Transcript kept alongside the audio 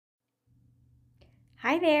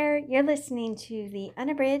Hi there, you're listening to the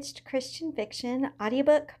Unabridged Christian Fiction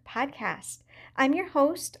audiobook podcast. I'm your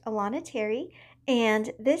host, Alana Terry,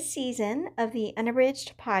 and this season of the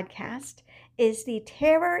Unabridged podcast is the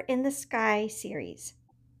Terror in the Sky series.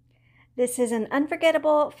 This is an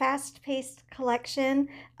unforgettable, fast-paced collection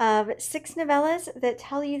of 6 novellas that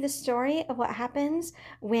tell you the story of what happens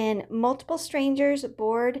when multiple strangers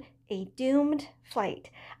board a doomed flight.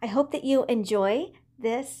 I hope that you enjoy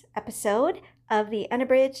this episode of the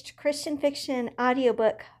Unabridged Christian Fiction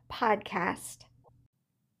audiobook podcast.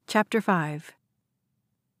 Chapter 5.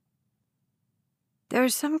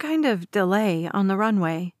 There's some kind of delay on the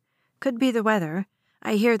runway. Could be the weather.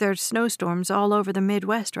 I hear there's snowstorms all over the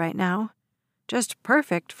Midwest right now. Just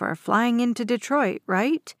perfect for flying into Detroit,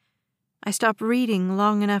 right? I stop reading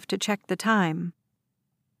long enough to check the time.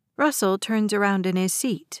 Russell turns around in his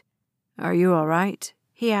seat. "Are you all right?"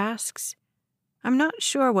 he asks. I'm not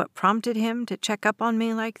sure what prompted him to check up on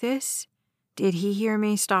me like this. Did he hear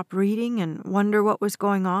me stop reading and wonder what was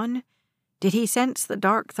going on? Did he sense the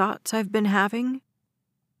dark thoughts I've been having?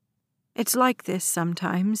 It's like this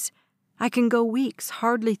sometimes. I can go weeks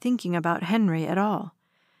hardly thinking about Henry at all.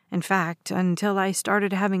 In fact, until I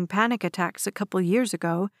started having panic attacks a couple years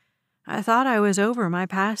ago, I thought I was over my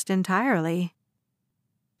past entirely.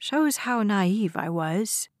 Shows how naive I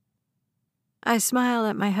was. I smile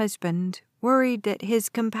at my husband, worried that his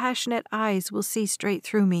compassionate eyes will see straight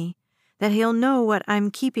through me, that he'll know what I'm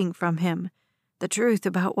keeping from him, the truth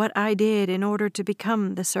about what I did in order to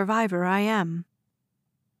become the survivor I am.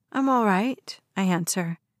 "I'm all right," I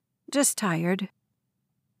answer. "Just tired."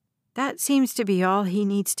 That seems to be all he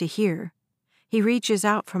needs to hear. He reaches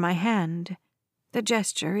out for my hand. The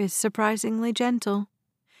gesture is surprisingly gentle.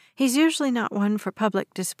 He's usually not one for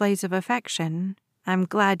public displays of affection. I'm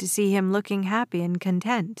glad to see him looking happy and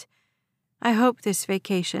content. I hope this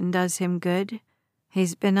vacation does him good.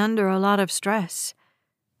 He's been under a lot of stress.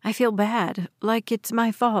 I feel bad, like it's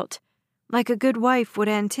my fault, like a good wife would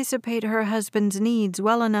anticipate her husband's needs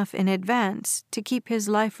well enough in advance to keep his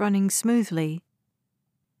life running smoothly.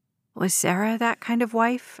 Was Sarah that kind of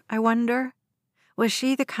wife, I wonder? Was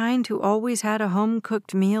she the kind who always had a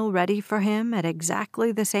home-cooked meal ready for him at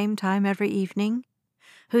exactly the same time every evening?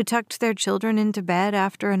 Who tucked their children into bed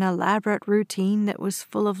after an elaborate routine that was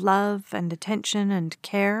full of love and attention and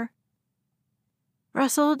care?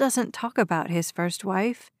 Russell doesn't talk about his first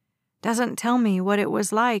wife, doesn't tell me what it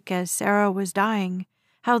was like as Sarah was dying,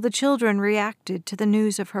 how the children reacted to the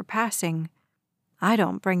news of her passing. I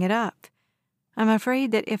don't bring it up. I'm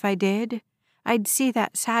afraid that if I did, I'd see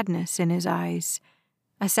that sadness in his eyes,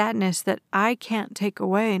 a sadness that I can't take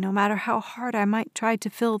away no matter how hard I might try to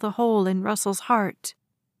fill the hole in Russell's heart.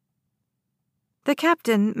 The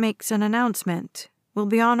captain makes an announcement. We'll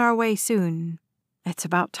be on our way soon. It's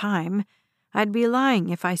about time. I'd be lying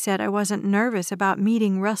if I said I wasn't nervous about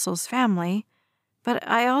meeting Russell's family, but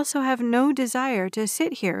I also have no desire to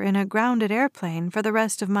sit here in a grounded airplane for the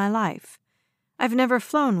rest of my life. I've never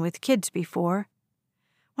flown with kids before.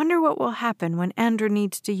 Wonder what will happen when Andrew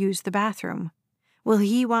needs to use the bathroom. Will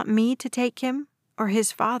he want me to take him, or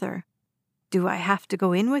his father? Do I have to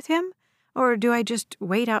go in with him, or do I just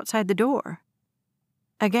wait outside the door?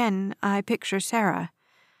 Again, I picture Sarah.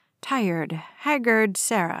 Tired, haggard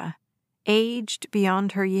Sarah, aged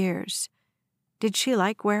beyond her years. Did she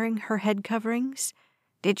like wearing her head coverings?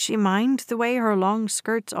 Did she mind the way her long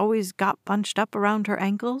skirts always got bunched up around her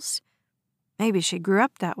ankles? Maybe she grew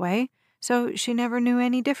up that way, so she never knew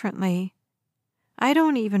any differently. I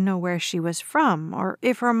don't even know where she was from, or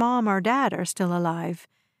if her mom or dad are still alive.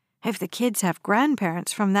 If the kids have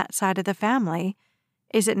grandparents from that side of the family,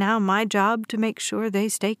 is it now my job to make sure they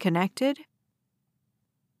stay connected?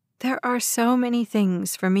 There are so many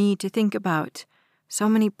things for me to think about, so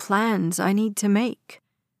many plans I need to make.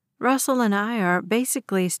 Russell and I are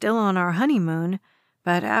basically still on our honeymoon,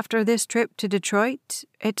 but after this trip to Detroit,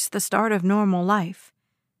 it's the start of normal life.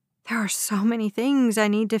 There are so many things I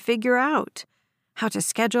need to figure out. How to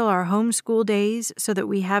schedule our homeschool days so that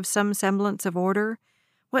we have some semblance of order.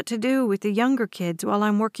 What to do with the younger kids while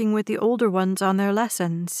I'm working with the older ones on their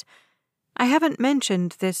lessons. I haven't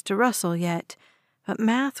mentioned this to Russell yet, but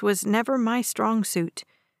math was never my strong suit.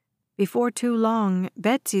 Before too long,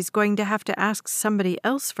 Betsy's going to have to ask somebody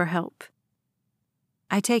else for help.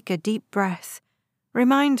 I take a deep breath,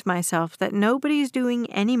 remind myself that nobody's doing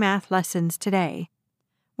any math lessons today.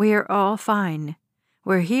 We're all fine.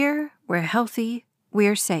 We're here, we're healthy,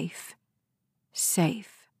 we're safe.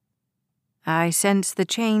 Safe. I sense the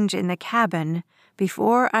change in the cabin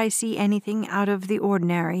before I see anything out of the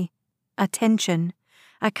ordinary. A tension,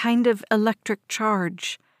 a kind of electric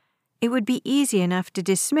charge. It would be easy enough to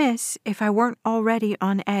dismiss if I weren't already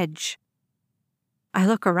on edge. I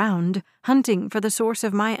look around, hunting for the source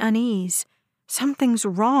of my unease. Something's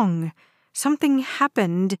wrong. Something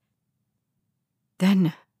happened.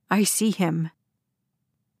 Then I see him.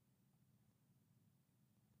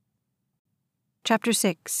 Chapter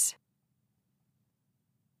 6.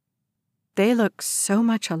 They look so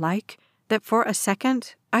much alike that for a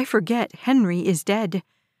second I forget Henry is dead.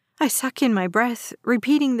 I suck in my breath,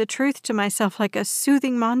 repeating the truth to myself like a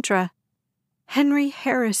soothing mantra. Henry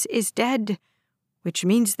Harris is dead, which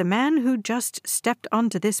means the man who just stepped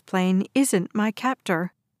onto this plane isn't my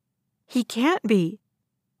captor. He can't be.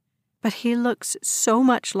 But he looks so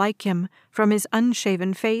much like him, from his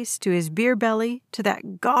unshaven face to his beer belly to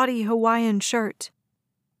that gaudy Hawaiian shirt.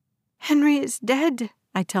 Henry is dead,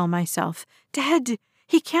 I tell myself. Dead.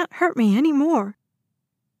 He can't hurt me any more.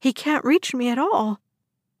 He can't reach me at all.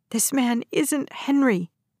 This man isn't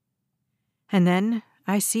Henry. And then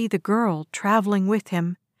I see the girl traveling with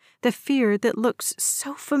him, the fear that looks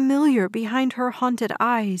so familiar behind her haunted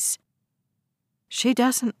eyes. She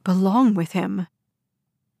doesn't belong with him.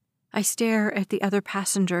 I stare at the other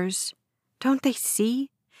passengers. Don't they see?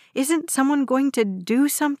 Isn't someone going to do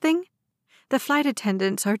something? The flight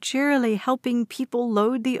attendants are cheerily helping people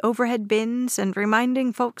load the overhead bins and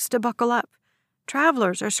reminding folks to buckle up.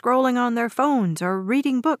 Travelers are scrolling on their phones or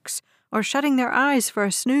reading books or shutting their eyes for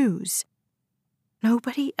a snooze.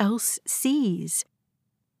 Nobody else sees.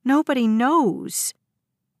 Nobody knows.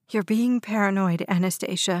 You're being paranoid,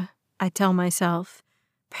 Anastasia, I tell myself.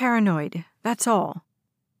 Paranoid, that's all.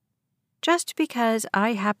 Just because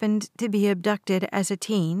I happened to be abducted as a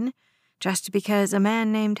teen, just because a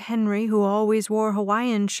man named Henry who always wore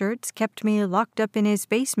Hawaiian shirts kept me locked up in his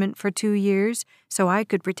basement for 2 years so I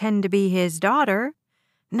could pretend to be his daughter,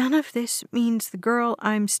 none of this means the girl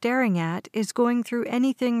I'm staring at is going through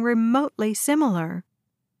anything remotely similar.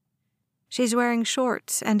 She's wearing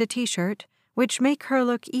shorts and a t-shirt, which make her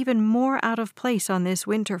look even more out of place on this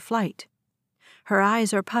winter flight. Her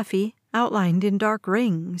eyes are puffy, outlined in dark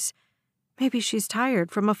rings. Maybe she's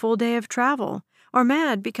tired from a full day of travel, or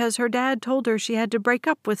mad because her dad told her she had to break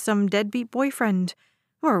up with some deadbeat boyfriend,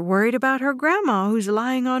 or worried about her grandma who's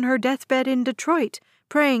lying on her deathbed in Detroit,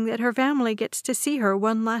 praying that her family gets to see her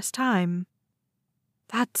one last time.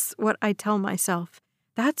 That's what I tell myself.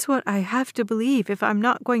 That's what I have to believe if I'm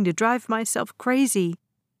not going to drive myself crazy.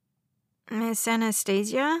 Miss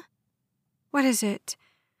Anastasia? What is it?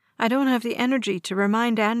 I don't have the energy to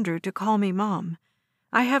remind Andrew to call me Mom.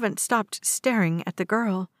 I haven't stopped staring at the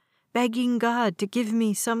girl, begging God to give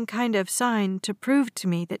me some kind of sign to prove to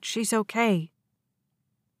me that she's okay.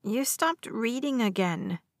 You stopped reading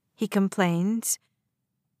again, he complains.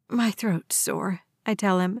 My throat's sore, I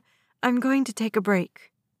tell him. I'm going to take a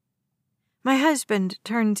break. My husband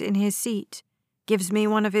turns in his seat, gives me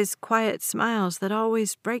one of his quiet smiles that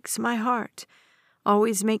always breaks my heart,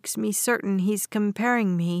 always makes me certain he's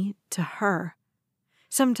comparing me to her.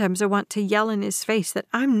 Sometimes I want to yell in his face that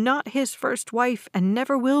I'm not his first wife and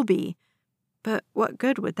never will be, but what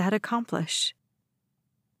good would that accomplish?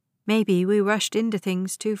 Maybe we rushed into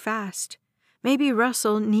things too fast. Maybe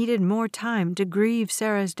Russell needed more time to grieve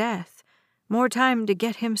Sarah's death, more time to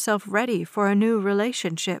get himself ready for a new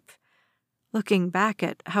relationship. Looking back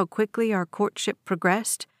at how quickly our courtship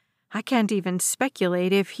progressed, I can't even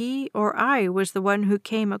speculate if he or I was the one who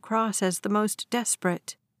came across as the most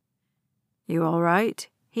desperate. You all right?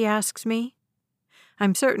 He asks me.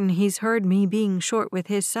 I'm certain he's heard me being short with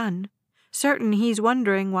his son, certain he's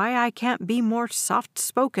wondering why I can't be more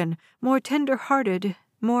soft-spoken, more tender-hearted,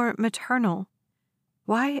 more maternal.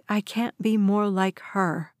 Why I can't be more like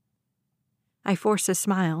her. I force a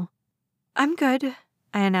smile. I'm good,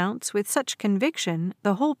 I announce with such conviction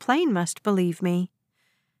the whole plane must believe me.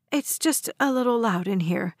 It's just a little loud in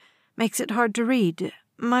here. Makes it hard to read.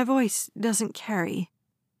 My voice doesn't carry.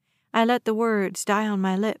 I let the words die on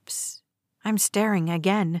my lips. I'm staring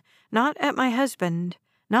again, not at my husband,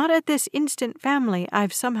 not at this instant family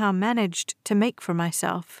I've somehow managed to make for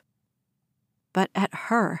myself, but at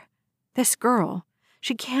her, this girl.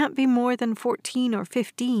 She can't be more than 14 or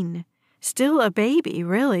 15, still a baby,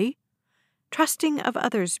 really. Trusting of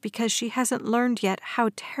others because she hasn't learned yet how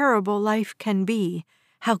terrible life can be,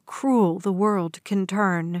 how cruel the world can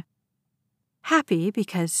turn. Happy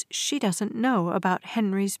because she doesn't know about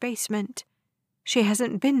Henry's basement. She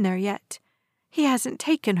hasn't been there yet. He hasn't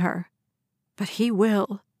taken her. But he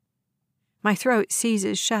will. My throat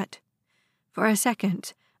seizes shut. For a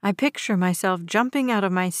second, I picture myself jumping out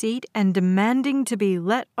of my seat and demanding to be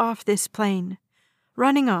let off this plane.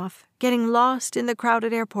 Running off, getting lost in the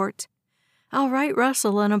crowded airport. I'll write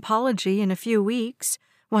Russell an apology in a few weeks.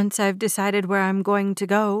 Once I've decided where I'm going to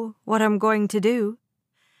go, what I'm going to do,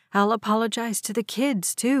 I'll apologize to the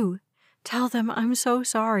kids, too. Tell them I'm so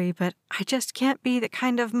sorry, but I just can't be the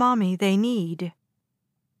kind of mommy they need.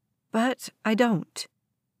 But I don't.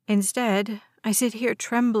 Instead, I sit here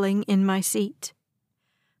trembling in my seat.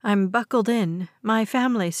 I'm buckled in, my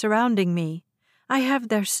family surrounding me. I have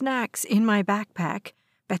their snacks in my backpack,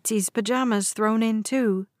 Betsy's pajamas thrown in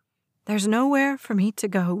too. There's nowhere for me to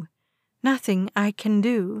go. Nothing I can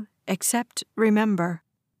do except remember.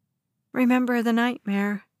 Remember the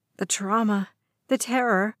nightmare, the trauma, the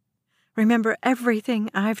terror. Remember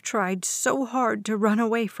everything I've tried so hard to run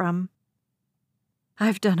away from.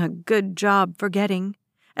 I've done a good job forgetting.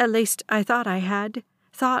 At least I thought I had.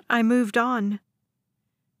 Thought I moved on.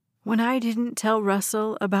 When I didn't tell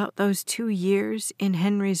Russell about those 2 years in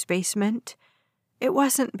Henry's basement, it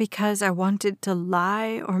wasn't because I wanted to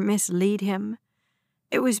lie or mislead him.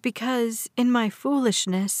 It was because, in my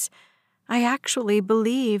foolishness, I actually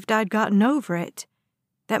believed I'd gotten over it,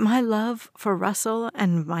 that my love for Russell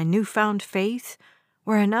and my newfound faith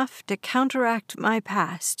were enough to counteract my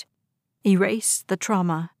past, erase the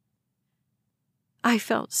trauma. I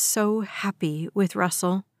felt so happy with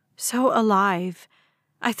Russell, so alive.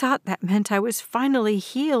 I thought that meant I was finally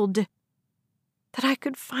healed, that I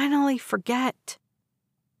could finally forget.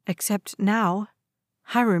 Except now,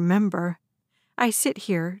 I remember. I sit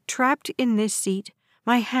here, trapped in this seat,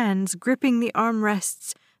 my hands gripping the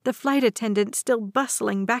armrests, the flight attendant still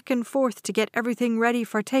bustling back and forth to get everything ready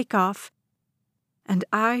for takeoff. And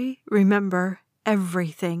I remember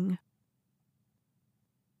everything.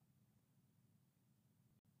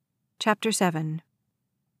 Chapter 7.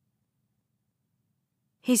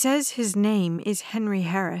 He says his name is Henry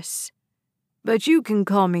Harris. But you can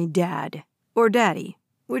call me Dad, or Daddy,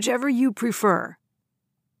 whichever you prefer.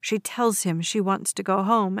 She tells him she wants to go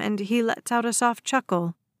home, and he lets out a soft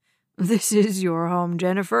chuckle. This is your home,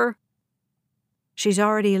 Jennifer. She's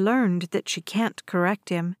already learned that she can't correct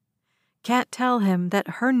him. Can't tell him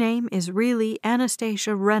that her name is really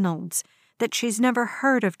Anastasia Reynolds, that she's never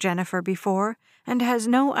heard of Jennifer before, and has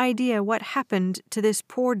no idea what happened to this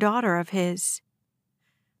poor daughter of his.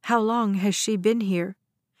 How long has she been here?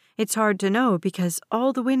 It's hard to know because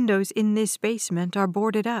all the windows in this basement are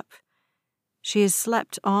boarded up. She has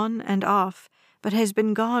slept on and off, but has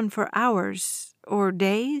been gone for hours or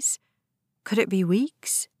days. Could it be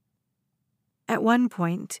weeks? At one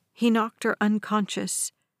point, he knocked her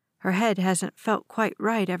unconscious. Her head hasn't felt quite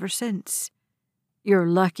right ever since. You're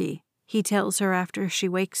lucky, he tells her after she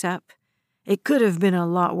wakes up. It could have been a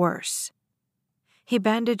lot worse. He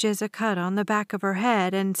bandages a cut on the back of her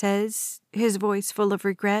head and says, his voice full of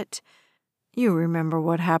regret, You remember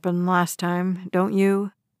what happened last time, don't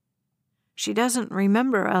you? She doesn't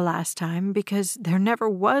remember a last time because there never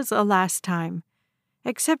was a last time,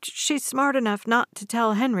 except she's smart enough not to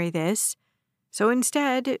tell Henry this. So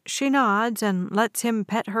instead, she nods and lets him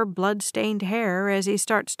pet her blood-stained hair as he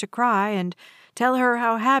starts to cry and tell her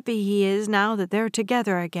how happy he is now that they're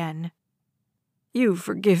together again. You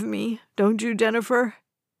forgive me, don't you, Jennifer?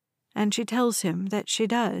 And she tells him that she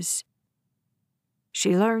does.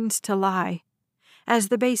 She learns to lie. As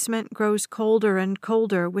the basement grows colder and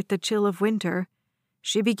colder with the chill of winter,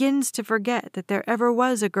 she begins to forget that there ever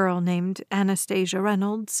was a girl named Anastasia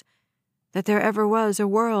Reynolds, that there ever was a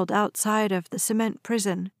world outside of the cement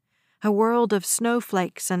prison, a world of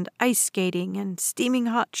snowflakes and ice skating and steaming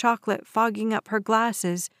hot chocolate fogging up her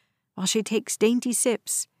glasses while she takes dainty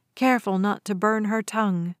sips, careful not to burn her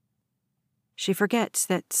tongue. She forgets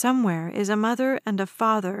that somewhere is a mother and a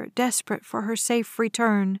father desperate for her safe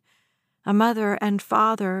return, a mother and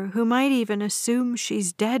father who might even assume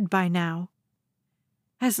she's dead by now.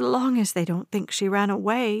 As long as they don't think she ran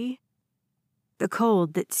away. The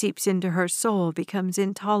cold that seeps into her soul becomes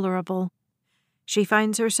intolerable. She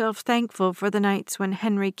finds herself thankful for the nights when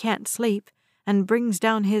Henry can't sleep and brings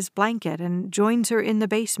down his blanket and joins her in the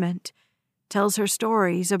basement, tells her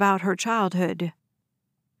stories about her childhood.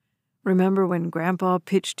 Remember when Grandpa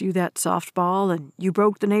pitched you that softball and you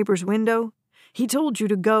broke the neighbor's window? He told you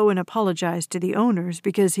to go and apologize to the owners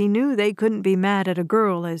because he knew they couldn't be mad at a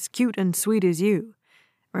girl as cute and sweet as you.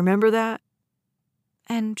 Remember that?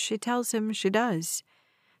 And she tells him she does.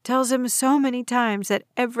 Tells him so many times that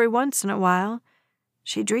every once in a while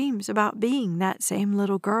she dreams about being that same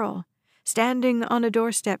little girl, standing on a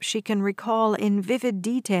doorstep she can recall in vivid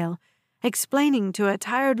detail, explaining to a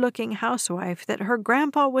tired-looking housewife that her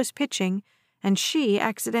grandpa was pitching and she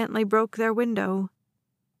accidentally broke their window.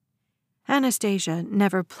 Anastasia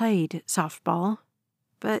never played softball,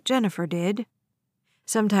 but Jennifer did.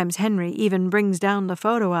 Sometimes Henry even brings down the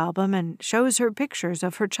photo album and shows her pictures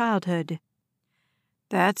of her childhood.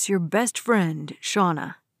 "That's your best friend,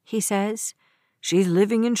 Shauna," he says. "She's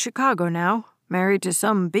living in Chicago now, married to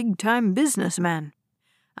some big-time businessman.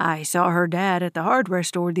 I saw her dad at the hardware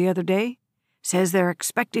store the other day. Says they're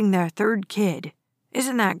expecting their third kid.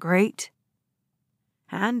 Isn't that great?"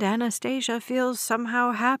 And Anastasia feels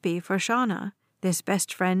somehow happy for Shauna, this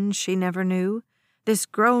best friend she never knew, this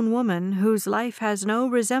grown woman whose life has no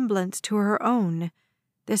resemblance to her own,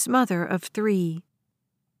 this mother of 3.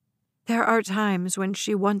 There are times when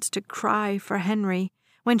she wants to cry for Henry,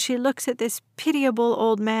 when she looks at this pitiable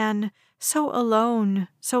old man, so alone,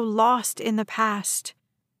 so lost in the past.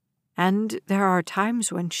 And there are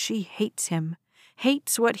times when she hates him,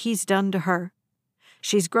 hates what he's done to her.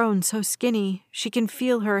 She's grown so skinny, she can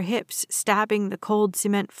feel her hips stabbing the cold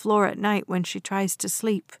cement floor at night when she tries to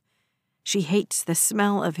sleep. She hates the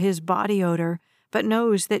smell of his body odor, but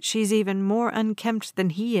knows that she's even more unkempt than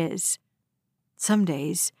he is. Some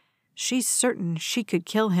days, she's certain she could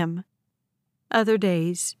kill him. Other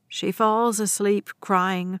days, she falls asleep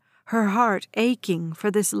crying, her heart aching for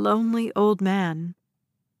this lonely old man.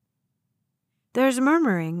 There's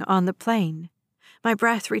murmuring on the plain. My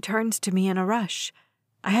breath returns to me in a rush.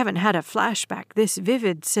 I haven't had a flashback this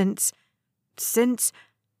vivid since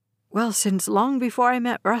long before I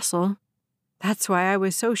met Russell. That's why I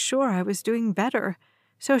was so sure I was doing better,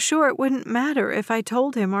 so sure it wouldn't matter if I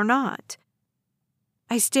told him or not.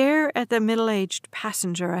 I stare at the middle-aged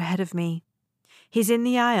passenger ahead of me. He's in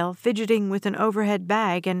the aisle, fidgeting with an overhead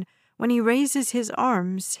bag, and when he raises his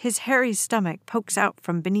arms, his hairy stomach pokes out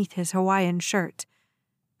from beneath his Hawaiian shirt.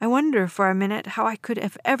 I wonder for a minute how I could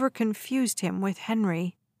have ever confused him with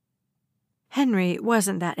Henry. Henry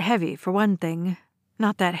wasn't that heavy, for one thing.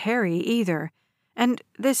 Not that hairy, either. And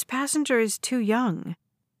this passenger is too young.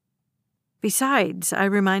 Besides, I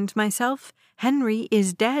remind myself, Henry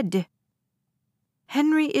is dead.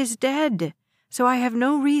 Henry is dead, so I have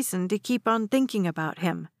no reason to keep on thinking about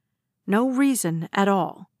him. No reason at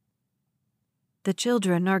all. The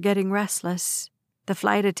children are getting restless. The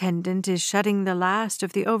flight attendant is shutting the last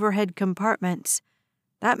of the overhead compartments.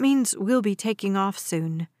 That means we'll be taking off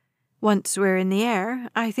soon. Once we're in the air,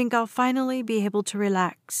 I think I'll finally be able to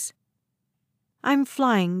relax. I'm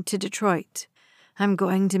flying to Detroit. I'm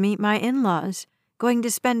going to meet my in-laws, going to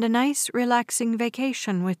spend a nice, relaxing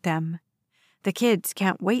vacation with them. The kids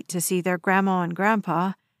can't wait to see their grandma and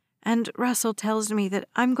grandpa, and Russell tells me that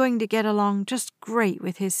I'm going to get along just great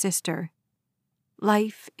with his sister.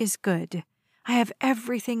 Life is good. I have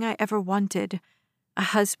everything I ever wanted. A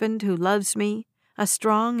husband who loves me, a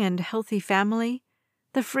strong and healthy family,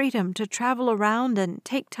 the freedom to travel around and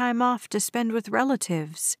take time off to spend with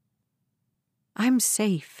relatives. I'm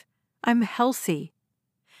safe. I'm healthy.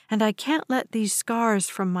 And I can't let these scars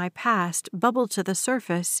from my past bubble to the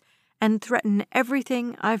surface and threaten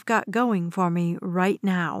everything I've got going for me right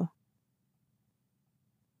now.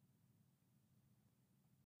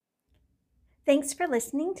 Thanks for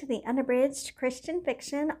listening to the Unabridged Christian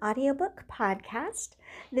Fiction audiobook podcast.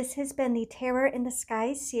 This has been the Terror in the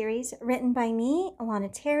Sky series, written by me,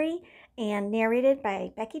 Alana Terry, and narrated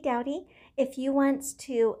by Becky Dowdy. If you want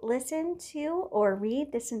to listen to or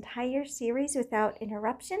read this entire series without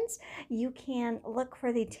interruptions, you can look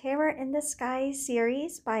for the Terror in the Sky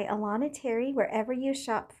series by Alana Terry wherever you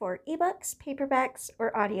shop for ebooks, paperbacks,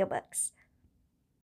 or audiobooks.